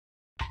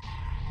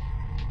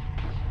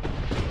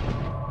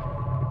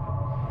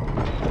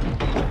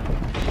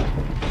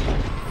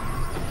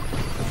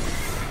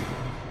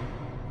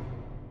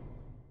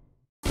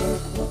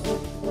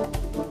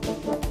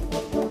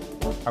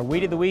Our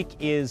weed of the week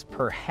is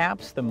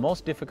perhaps the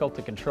most difficult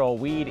to control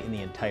weed in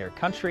the entire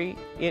country.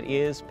 It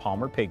is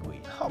Palmer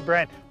pigweed. Oh,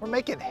 Brian, we're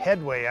making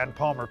headway on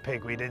Palmer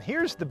pigweed, and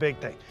here's the big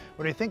thing.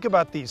 When you think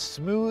about these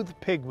smooth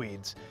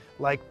pigweeds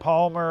like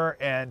Palmer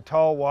and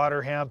tall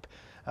water hemp,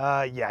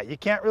 yeah, you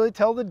can't really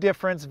tell the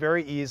difference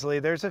very easily.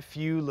 There's a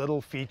few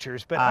little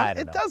features, but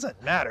it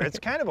doesn't matter. It's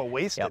kind of a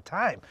waste of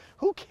time.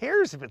 Who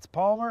cares if it's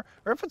Palmer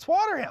or if it's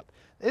water hemp?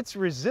 It's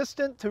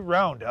resistant to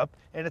Roundup,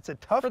 and it's a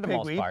tough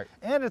pigweed,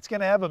 and it's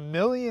going to have 1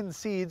 million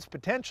seeds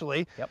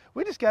potentially.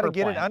 We just got to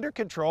get it under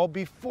control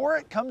before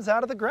it comes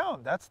out of the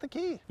ground. That's the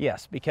key.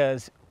 Yes,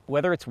 because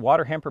whether it's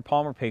water hemp or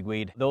Palmer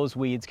pigweed, those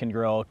weeds can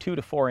grow 2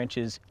 to 4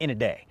 inches in a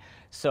day.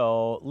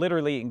 So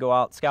literally you can go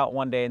out, scout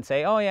one day and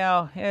say, oh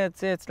yeah,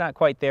 it's not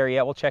quite there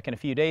yet. We'll check in a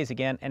few days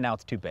again, and now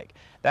it's too big.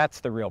 That's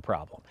the real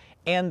problem.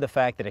 And the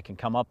fact that it can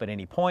come up at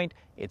any point,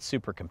 it's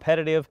super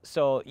competitive.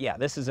 So yeah,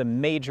 this is a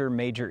major,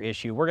 major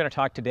issue. We're gonna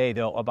talk today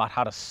though about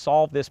how to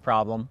solve this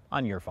problem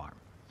on your farm.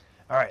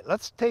 All right,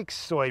 let's take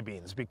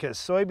soybeans, because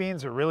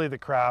soybeans are really the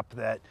crop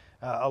that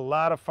a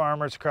lot of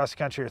farmers across the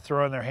country are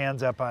throwing their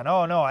hands up on.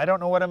 Oh no, I don't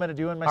know what I'm gonna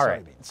do in my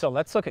soybeans. Right, so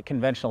let's look at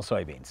conventional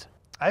soybeans.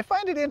 I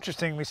find it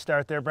interesting we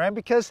start there, Brian,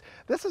 because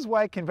this is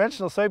why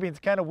conventional soybeans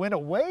kind of went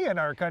away in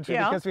our country,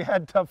 because we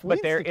had tough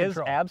weeds to control. But there is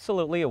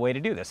absolutely a way to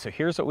do this. So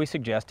here's what we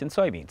suggest in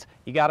soybeans.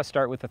 You got to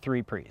start with the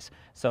 3 pre's.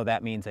 So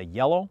that means a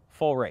yellow,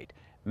 full rate,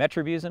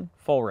 metribuzin,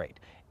 full rate.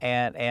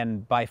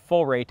 And by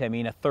full rate, I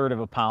mean 1/3 of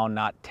a pound,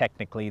 not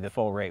technically the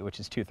full rate, which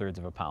is 2/3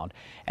 of a pound.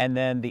 And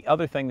then the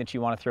other thing that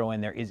you want to throw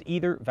in there is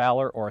either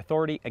Valor or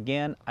Authority.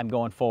 Again, I'm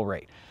going full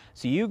rate.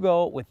 So you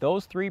go with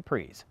those 3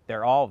 pre's.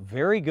 They're all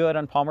very good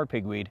on Palmer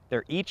pigweed.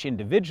 They're each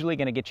individually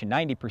going to get you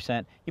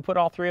 90%. You put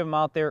all 3 of them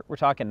out there, we're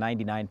talking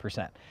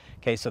 99%.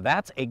 Okay, so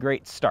that's a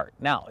great start.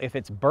 Now, if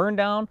it's burned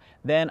down,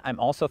 then I'm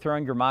also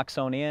throwing your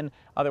Moxone in.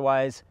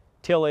 Otherwise,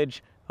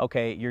 tillage,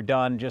 okay, you're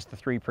done. Just the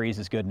 3 pre's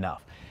is good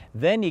enough.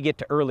 Then you get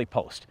to early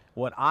post.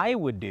 What I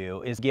would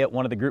do is get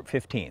one of the group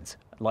 15s,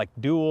 like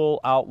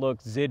Dual,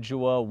 Outlook,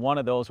 Zidua, one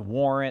of those,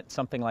 Warrant,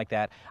 something like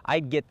that.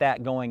 I'd get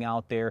that going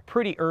out there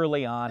pretty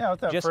early on,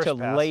 just to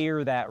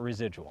layer that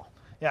residual.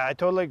 Yeah, I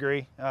totally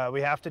agree.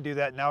 We have to do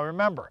that. Now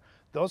remember,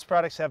 those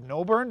products have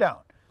no burn down.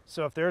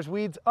 So if there's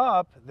weeds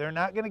up, they're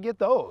not going to get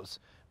those,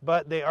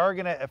 but they are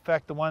going to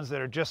affect the ones that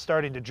are just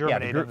starting to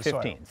germinate in the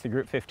soil. The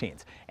group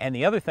 15s. And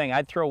the other thing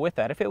I'd throw with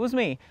that, if it was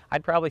me,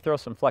 I'd probably throw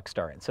some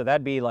FlexStar in. So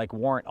that'd be like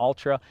Warrant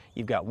Ultra.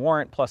 You've got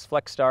Warrant plus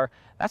FlexStar.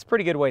 That's a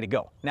pretty good way to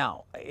go.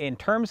 Now, in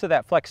terms of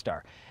that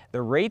FlexStar,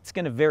 the rate's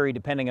going to vary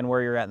depending on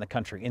where you're at in the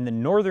country. In the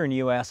northern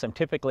U.S., I'm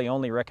typically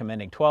only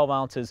recommending 12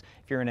 ounces.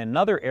 If you're in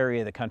another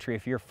area of the country,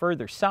 if you're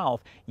further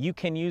south, you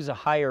can use a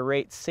higher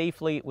rate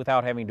safely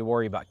without having to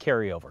worry about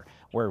carryover.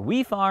 Where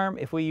we farm,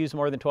 if we use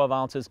more than 12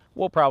 ounces,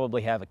 we'll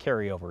probably have a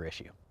carryover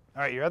issue.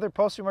 All right, your other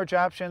post-emerge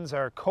options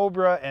are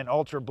Cobra and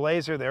Ultra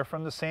Blazer. They're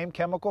from the same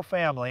chemical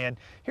family. And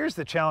here's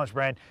the challenge,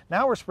 Brian.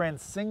 Now we're spraying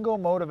single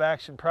mode of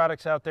action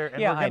products out there,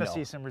 and we're going to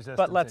see some resistance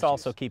But let's issues.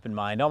 Also keep in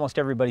mind, almost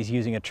everybody's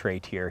using a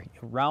trait here.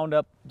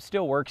 Roundup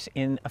still works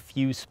in a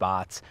few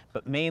spots,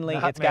 but mainly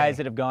it's guys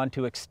that have gone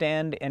to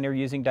Extend and are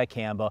using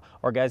dicamba,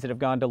 or guys that have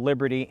gone to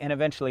Liberty and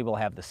eventually will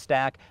have the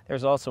stack.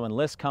 There's also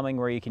Enlist coming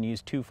where you can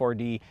use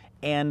 2,4-D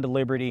and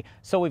Liberty.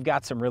 So we've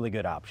got some really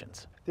good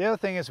options. The other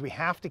thing is we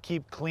have to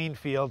keep clean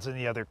fields in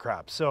the other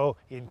crops. So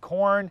in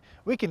corn,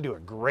 we can do a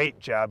great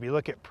job. You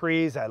look at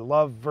pre's, I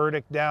love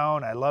verdict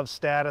down, I love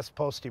status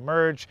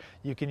post-emerge.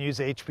 You can use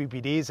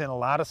HPPDs in a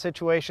lot of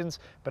situations,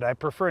 but I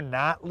prefer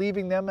not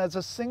leaving them as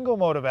a single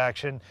mode of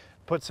action.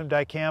 Put some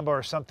dicamba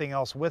or something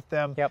else with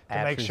them to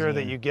make sure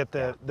that you get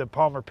the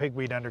Palmer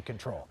pigweed under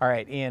control. All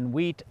right, in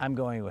wheat, I'm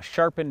going with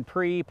sharpened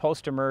pre,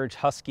 post-emerge,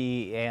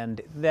 husky,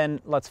 and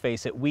then let's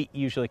face it, wheat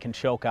usually can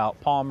choke out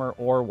Palmer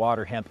or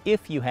water hemp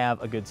if you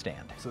have a good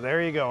stand. So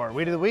there you go. Our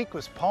weed of the week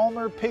was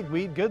Palmer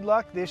pigweed. Good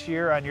luck this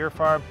year on your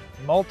farm.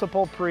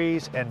 Multiple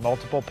pre's and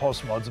multiple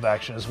post modes of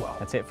action as well.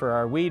 That's it for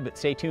our weed, but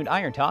stay tuned.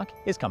 Iron Talk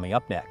is coming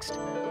up next.